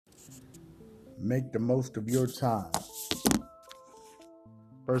Make the most of your time.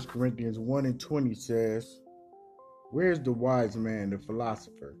 1 Corinthians 1:20 says, "Where is the wise man, the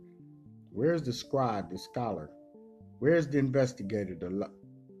philosopher? Where is the scribe, the scholar? Where is the investigator, the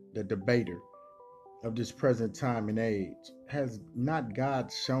debater of this present time and age? Has not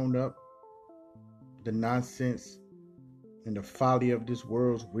God shown up the nonsense and the folly of this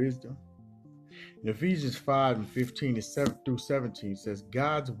world's wisdom?" In Ephesians 5:15-17 says,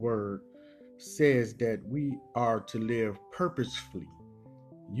 God's word says that we are to live purposefully,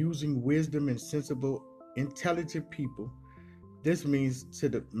 using wisdom and sensible, intelligent people. This means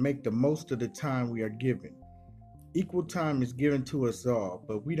to make the most of the time we are given. Equal time is given to us all,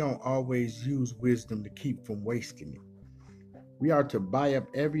 but we don't always use wisdom to keep from wasting it. We are to buy up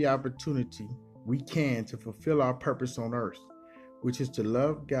every opportunity we can to fulfill our purpose on earth, which is to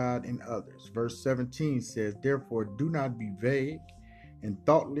love God and others. Verse 17 says, "Therefore do not be vague and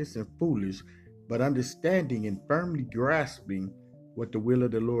thoughtless and foolish, but understanding and firmly grasping what the will of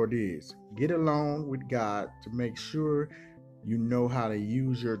the Lord is." Get along with God to make sure you know how to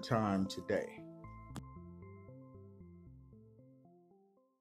use your time today.